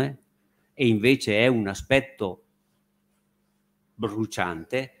rinaturalizzazione e invece è un aspetto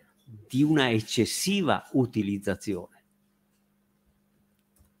bruciante di una eccessiva utilizzazione.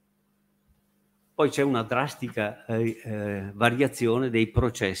 Poi c'è una drastica variazione dei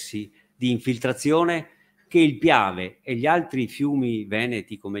processi di infiltrazione che il Piave e gli altri fiumi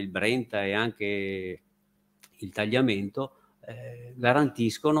veneti come il Brenta e anche il Tagliamento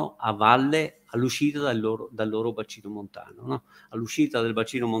garantiscono a valle all'uscita dal loro bacino montano, no? All'uscita del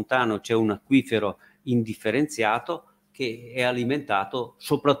bacino montano c'è un acquifero indifferenziato che è alimentato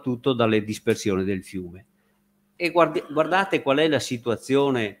soprattutto dalle dispersioni del fiume. E guardate qual è la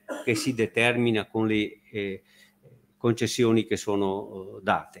situazione che si determina con le concessioni che sono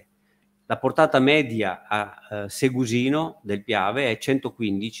date. La portata media a Segusino del Piave è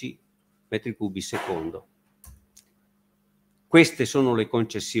 115 metri cubi secondo. Queste sono le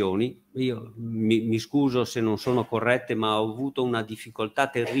concessioni. Io mi scuso se non sono corrette, ma ho avuto una difficoltà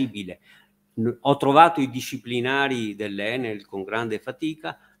terribile. Ho trovato i disciplinari dell'Enel con grande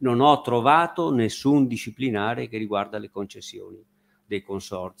fatica, non ho trovato nessun disciplinare che riguarda le concessioni dei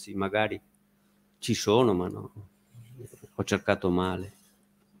consorzi. Magari ci sono, ma no, ho cercato male.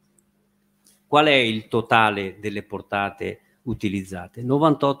 Qual è il totale delle portate utilizzate?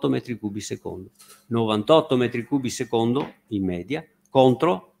 98 metri cubi secondo. 98 metri cubi secondo in media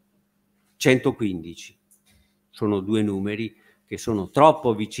contro 115. Sono due numeri che sono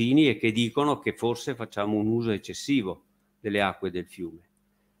troppo vicini e che dicono che forse facciamo un uso eccessivo delle acque del fiume.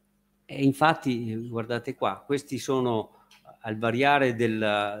 E infatti, guardate qua, questi sono al variare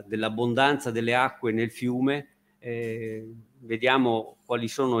dell'abbondanza delle acque nel fiume, vediamo quali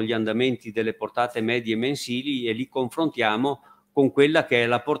sono gli andamenti delle portate medie mensili e li confrontiamo con quella che è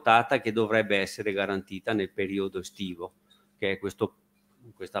la portata che dovrebbe essere garantita nel periodo estivo, che è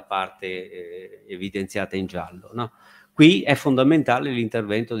questa parte evidenziata in giallo, no? Qui è fondamentale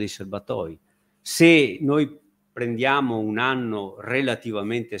l'intervento dei serbatoi. Se noi prendiamo un anno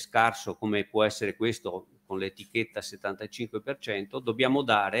relativamente scarso come può essere questo con l'etichetta 75%, dobbiamo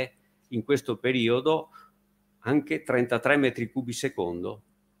dare in questo periodo anche 33 metri cubi secondo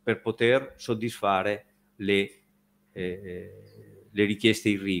per poter soddisfare le richieste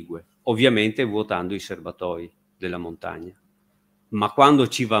irrigue, ovviamente vuotando i serbatoi della montagna. Ma quando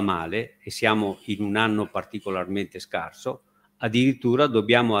ci va male, e siamo in un anno particolarmente scarso, addirittura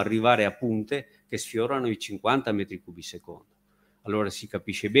dobbiamo arrivare a punte che sfiorano i 50 metri cubi secondo. Allora si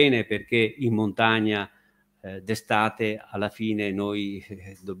capisce bene perché in montagna d'estate alla fine noi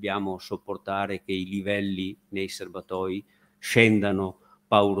dobbiamo sopportare che i livelli nei serbatoi scendano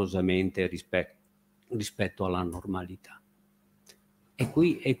paurosamente rispetto alla normalità. E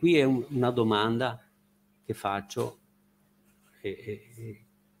qui è una domanda che faccio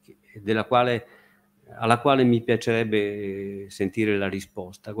alla quale mi piacerebbe sentire la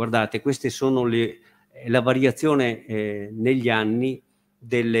risposta. Guardate, queste sono la variazione negli anni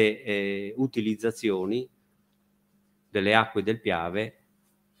delle utilizzazioni delle acque del Piave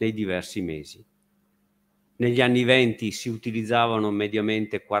nei diversi mesi. Negli anni 20 si utilizzavano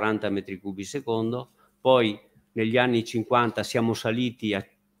mediamente 40 metri cubi secondo, poi negli anni 50 siamo saliti a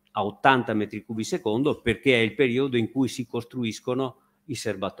 80 metri cubi secondo perché è il periodo in cui si costruiscono i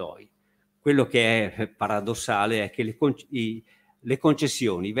serbatoi. Quello che è paradossale è che le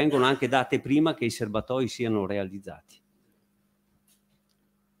concessioni vengono anche date prima che i serbatoi siano realizzati.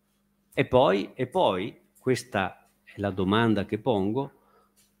 E poi, questa è la domanda che pongo,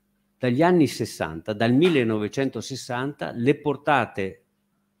 dagli anni 60, dal 1960, le portate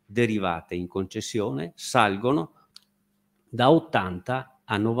derivate in concessione salgono da 80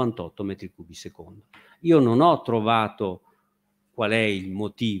 a 98 metri cubi secondo. Io non ho trovato qual è il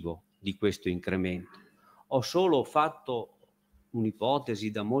motivo di questo incremento. Ho solo fatto un'ipotesi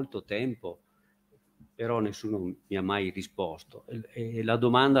da molto tempo, però nessuno mi ha mai risposto. E la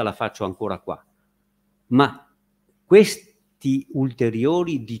domanda la faccio ancora qua. Ma questi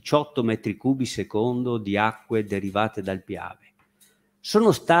ulteriori 18 metri cubi secondo di acque derivate dal Piave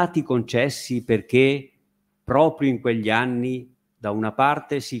sono stati concessi perché proprio in quegli anni da una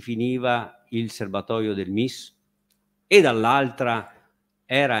parte si finiva il serbatoio del MIS e dall'altra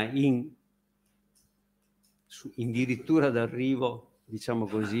era addirittura d'arrivo, diciamo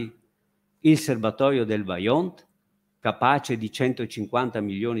così, il serbatoio del Vajont, capace di 150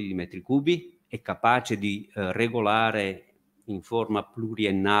 milioni di metri cubi e capace di regolare in forma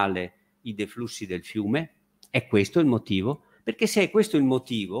pluriennale i deflussi del fiume. È questo il motivo? Perché se è questo il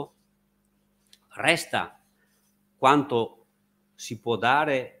motivo, resta quanto si può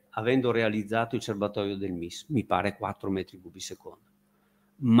dare avendo realizzato il serbatoio del MIS, mi pare 4 metri cubi secondo.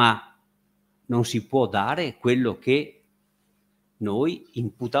 Ma non si può dare quello che noi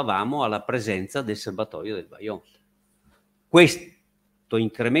imputavamo alla presenza del serbatoio del Vajont. Questo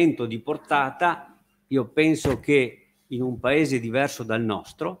incremento di portata, io penso che in un paese diverso dal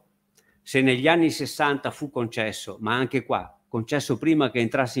nostro, se negli anni 60 fu concesso, ma anche qua, concesso prima che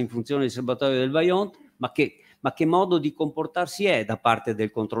entrasse in funzione il serbatoio del Vajont, ma che modo di comportarsi è da parte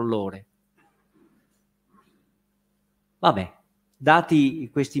del controllore? Vabbè, dati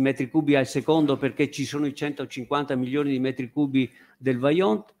questi metri cubi al secondo perché ci sono i 150 milioni di metri cubi del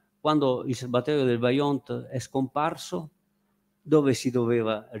Vajont, quando il serbatoio del Vajont è scomparso, dove si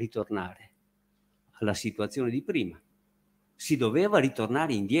doveva ritornare? Alla situazione di prima. Si doveva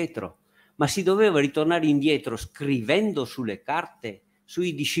ritornare indietro, ma si doveva ritornare indietro scrivendo sulle carte,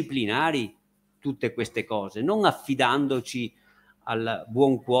 sui disciplinari, tutte queste cose, non affidandoci al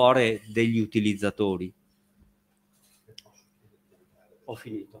buon cuore degli utilizzatori. Ho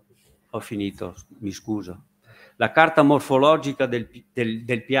finito, mi scuso. La carta morfologica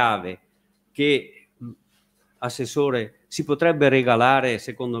del Piave, che, assessore, si potrebbe regalare,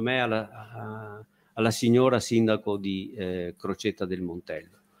 secondo me, alla signora sindaco di Crocetta del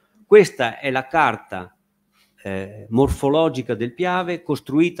Montello. Questa è la carta morfologica del Piave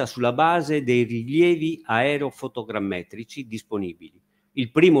costruita sulla base dei rilievi aerofotogrammetrici disponibili. Il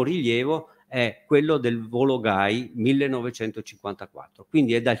primo rilievo è quello del volo GAI 1954,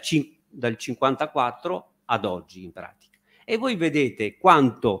 quindi è dal 54 ad oggi in pratica. E voi vedete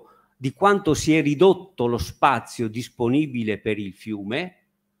di quanto si è ridotto lo spazio disponibile per il fiume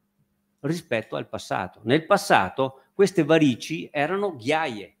rispetto al passato. Nel passato queste varici erano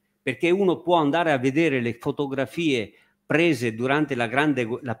ghiaie, perché uno può andare a vedere le fotografie prese durante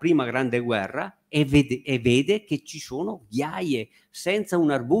la prima grande guerra e vede che ci sono ghiaie senza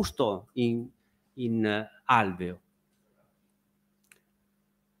un arbusto in alveo.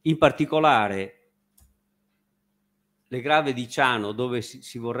 In particolare le grave di Ciano, dove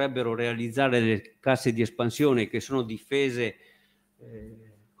si vorrebbero realizzare le casse di espansione che sono difese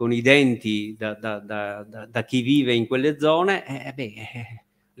con i denti da chi vive in quelle zone,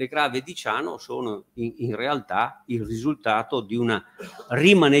 le grave di Ciano sono in realtà il risultato di un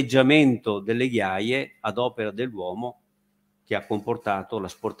rimaneggiamento delle ghiaie ad opera dell'uomo che ha comportato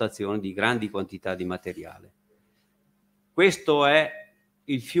l'asportazione di grandi quantità di materiale. Questo è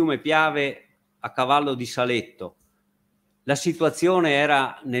il fiume Piave a cavallo di Saletto. La situazione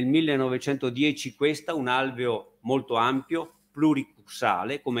era nel 1910 questa, un alveo molto ampio,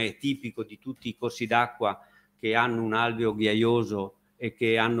 pluricursale, come è tipico di tutti i corsi d'acqua che hanno un alveo ghiaioso e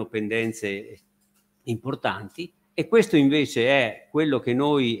che hanno pendenze importanti, e questo invece è quello che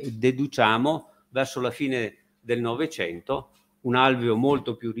noi deduciamo verso la fine del Novecento, un alveo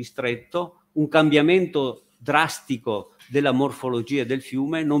molto più ristretto, un cambiamento drastico della morfologia del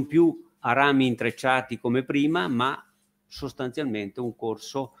fiume, non più a rami intrecciati come prima, ma sostanzialmente un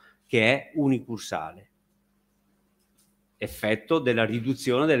corso che è unicursale, effetto della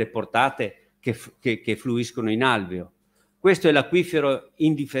riduzione delle portate che fluiscono in alveo. Questo è l'acquifero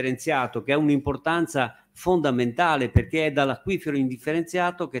indifferenziato, che ha un'importanza fondamentale, perché è dall'acquifero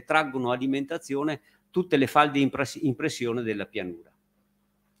indifferenziato che traggono alimentazione tutte le falde in pressione della pianura.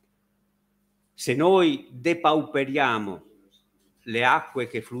 Se noi depauperiamo le acque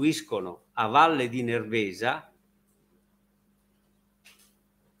che fluiscono a valle di Nervesa,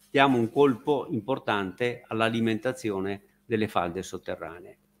 diamo un colpo importante all'alimentazione delle falde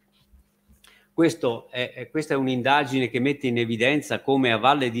sotterranee. Questa è un'indagine che mette in evidenza come a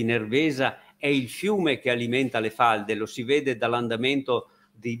valle di Nervesa è il fiume che alimenta le falde, lo si vede dall'andamento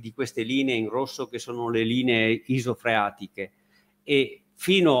di queste linee in rosso che sono le linee isofreatiche, e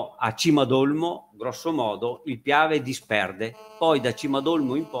fino a Cimadolmo, grosso modo, il Piave disperde, poi da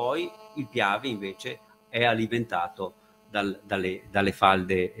Cimadolmo in poi il Piave invece è alimentato dalle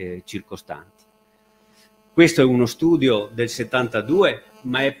falde circostanti. Questo è uno studio del 72,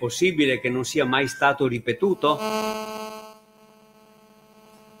 ma è possibile che non sia mai stato ripetuto?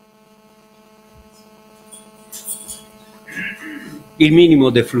 Il minimo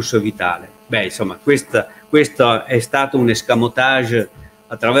deflusso vitale. Beh, insomma, questo è stato un escamotage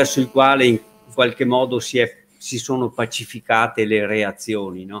attraverso il quale in qualche modo si sono pacificate le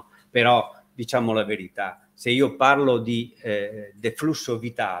reazioni, no? Però, diciamo la verità, se io parlo di deflusso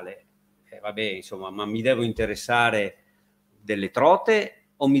vitale, vabbè, insomma, ma mi devo interessare delle trote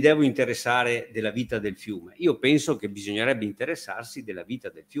o mi devo interessare della vita del fiume? Io penso che bisognerebbe interessarsi della vita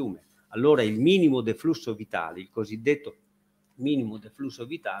del fiume. Allora il minimo deflusso vitale, il cosiddetto minimo deflusso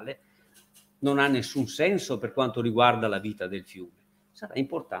vitale, non ha nessun senso per quanto riguarda la vita del fiume. Sarà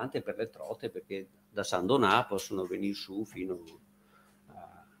importante per le trote, perché da San Donà possono venire su fino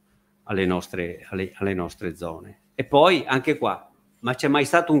alle nostre zone. E poi anche qua, ma c'è mai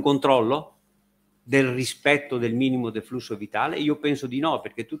stato un controllo del rispetto del minimo deflusso vitale? Io penso di no,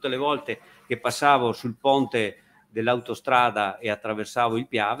 perché tutte le volte che passavo sul ponte dell'autostrada e attraversavo il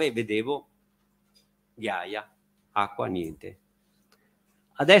Piave vedevo ghiaia, acqua, niente.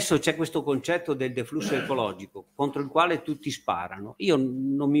 Adesso c'è questo concetto del deflusso ecologico contro il quale tutti sparano. Io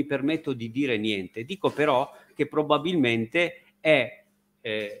non mi permetto di dire niente, dico però che probabilmente è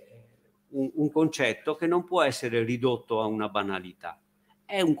un concetto che non può essere ridotto a una banalità.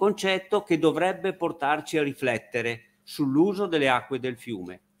 È un concetto che dovrebbe portarci a riflettere sull'uso delle acque del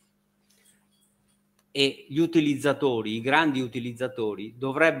fiume, e gli utilizzatori, i grandi utilizzatori,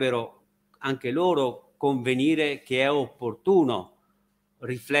 dovrebbero anche loro convenire che è opportuno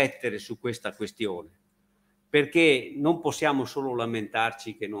riflettere su questa questione, perché non possiamo solo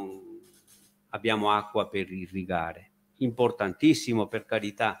lamentarci che non abbiamo acqua per irrigare, importantissimo per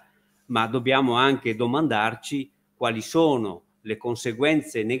carità, ma dobbiamo anche domandarci quali sono le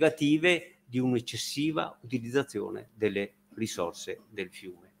conseguenze negative di un'eccessiva utilizzazione delle risorse del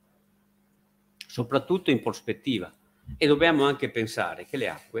fiume, soprattutto in prospettiva. E dobbiamo anche pensare che le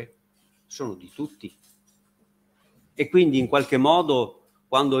acque sono di tutti, e quindi in qualche modo,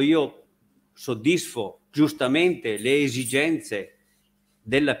 quando io soddisfo giustamente le esigenze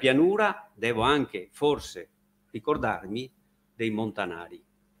della pianura, devo anche forse ricordarmi dei montanari.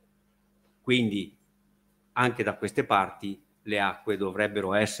 Quindi anche da queste parti le acque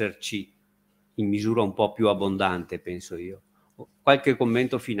dovrebbero esserci in misura un po' più abbondante, penso io. Qualche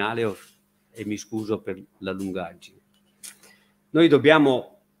commento finale e mi scuso per la lungaggine. Noi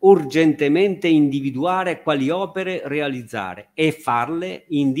dobbiamo urgentemente individuare quali opere realizzare e farle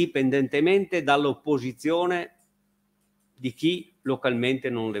indipendentemente dall'opposizione di chi localmente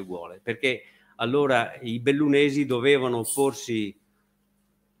non le vuole, perché allora i bellunesi dovevano opporsi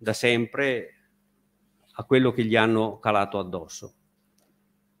da sempre a quello che gli hanno calato addosso.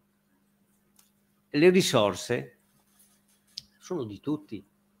 Le risorse sono di tutti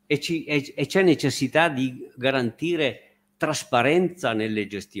e c'è necessità di garantire trasparenza nelle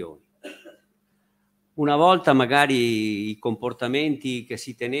gestioni. Una volta magari i comportamenti che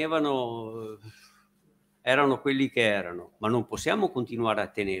si tenevano erano quelli che erano, ma non possiamo continuare a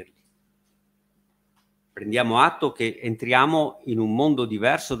tenerli. Prendiamo atto che entriamo in un mondo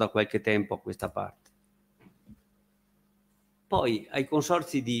diverso da qualche tempo a questa parte. Poi ai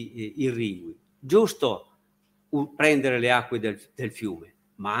consorzi di irrigui, giusto prendere le acque del fiume,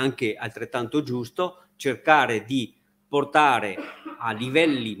 ma anche altrettanto giusto cercare di portare a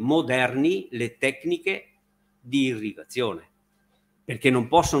livelli moderni le tecniche di irrigazione, perché non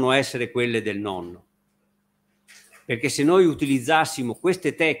possono essere quelle del nonno. Perché se noi utilizzassimo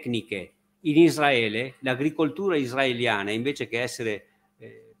queste tecniche in Israele, l'agricoltura israeliana, invece che essere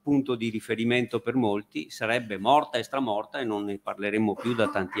punto di riferimento per molti, sarebbe morta e stramorta e non ne parleremo più da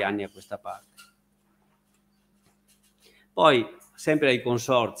tanti anni a questa parte. Poi, sempre ai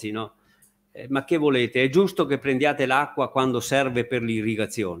consorzi, no? Ma che volete? È giusto che prendiate l'acqua quando serve per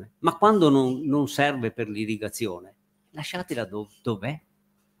l'irrigazione, ma quando non serve per l'irrigazione, lasciatela dov'è,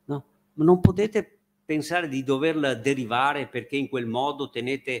 no? Non potete pensare di doverla derivare perché in quel modo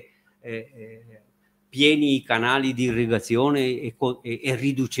tenete pieni i canali di irrigazione e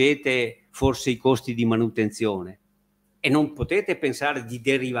riducete forse i costi di manutenzione, e non potete pensare di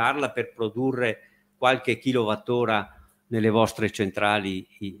derivarla per produrre qualche kilowattora nelle vostre centrali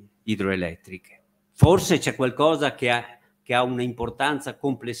idroelettriche. Forse c'è qualcosa che ha un'importanza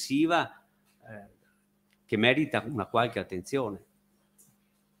complessiva che merita una qualche attenzione.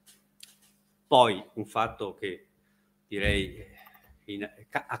 Poi un fatto che direi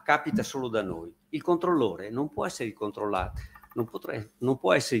accapita solo da noi: il controllore non può essere il controllato, non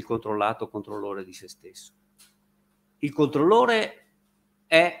può essere il controllato controllore di se stesso. Il controllore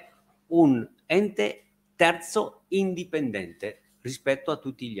è un ente terzo indipendente rispetto a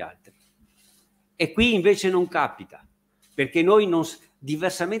tutti gli altri. E qui invece non capita, perché noi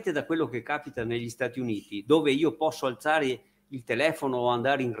diversamente da quello che capita negli Stati Uniti, dove io posso alzare il telefono o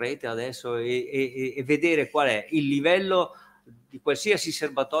andare in rete adesso e vedere qual è il livello di qualsiasi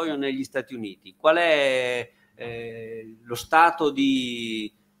serbatoio negli Stati Uniti, qual è lo stato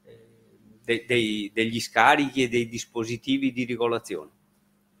degli scarichi e dei dispositivi di regolazione.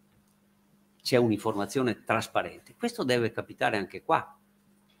 C'è un'informazione trasparente. Questo deve capitare anche qua.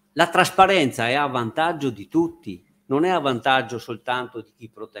 La trasparenza è a vantaggio di tutti, non è a vantaggio soltanto di chi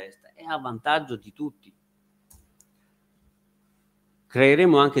protesta, è a vantaggio di tutti.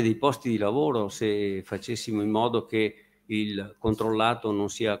 Creeremo anche dei posti di lavoro se facessimo in modo che il controllato non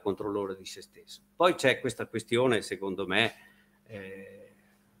sia controllore di se stesso. Poi c'è questa questione, secondo me,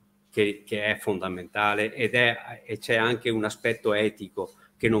 che è fondamentale e c'è anche un aspetto etico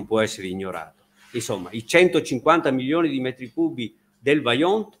che non può essere ignorato. Insomma, i 150 milioni di metri cubi del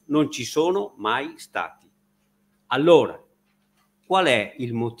Vajont non ci sono mai stati. Allora, qual è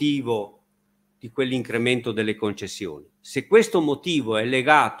il motivo di quell'incremento delle concessioni? Se questo motivo è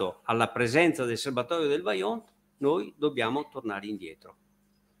legato alla presenza del serbatoio del Vajont, noi dobbiamo tornare indietro.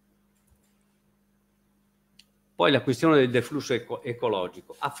 Poi la questione del deflusso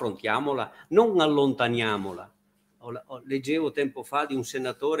ecologico, affrontiamola, non allontaniamola. Leggevo tempo fa di un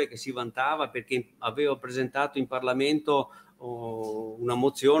senatore che si vantava perché aveva presentato in Parlamento una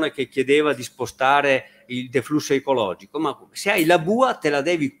mozione che chiedeva di spostare il deflusso ecologico, ma se hai la bua te la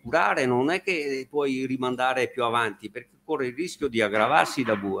devi curare, non è che puoi rimandare più avanti, perché corre il rischio di aggravarsi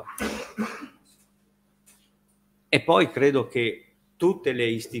la bua. E poi credo che tutte le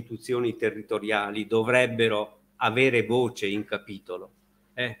istituzioni territoriali dovrebbero avere voce in capitolo.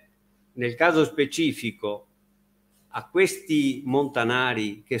 Nel caso specifico, a questi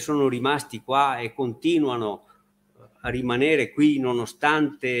montanari che sono rimasti qua e continuano a rimanere qui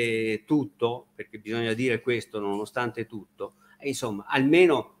nonostante tutto, perché bisogna dire questo, nonostante tutto, e insomma,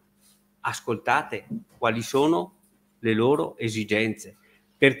 almeno ascoltate quali sono le loro esigenze,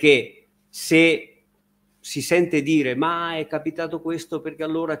 perché se si sente dire ma è capitato questo perché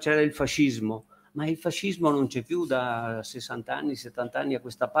allora c'era il fascismo, ma il fascismo non c'è più da 60 anni, 70 anni a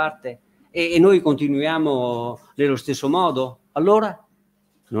questa parte e noi continuiamo nello stesso modo, allora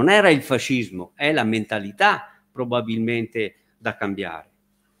non era il fascismo, è la mentalità probabilmente da cambiare.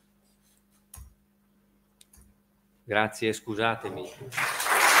 Grazie, scusatemi.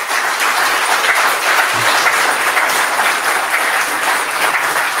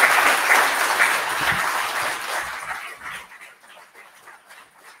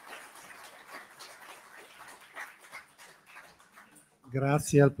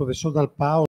 Grazie al professor D'Alpaos.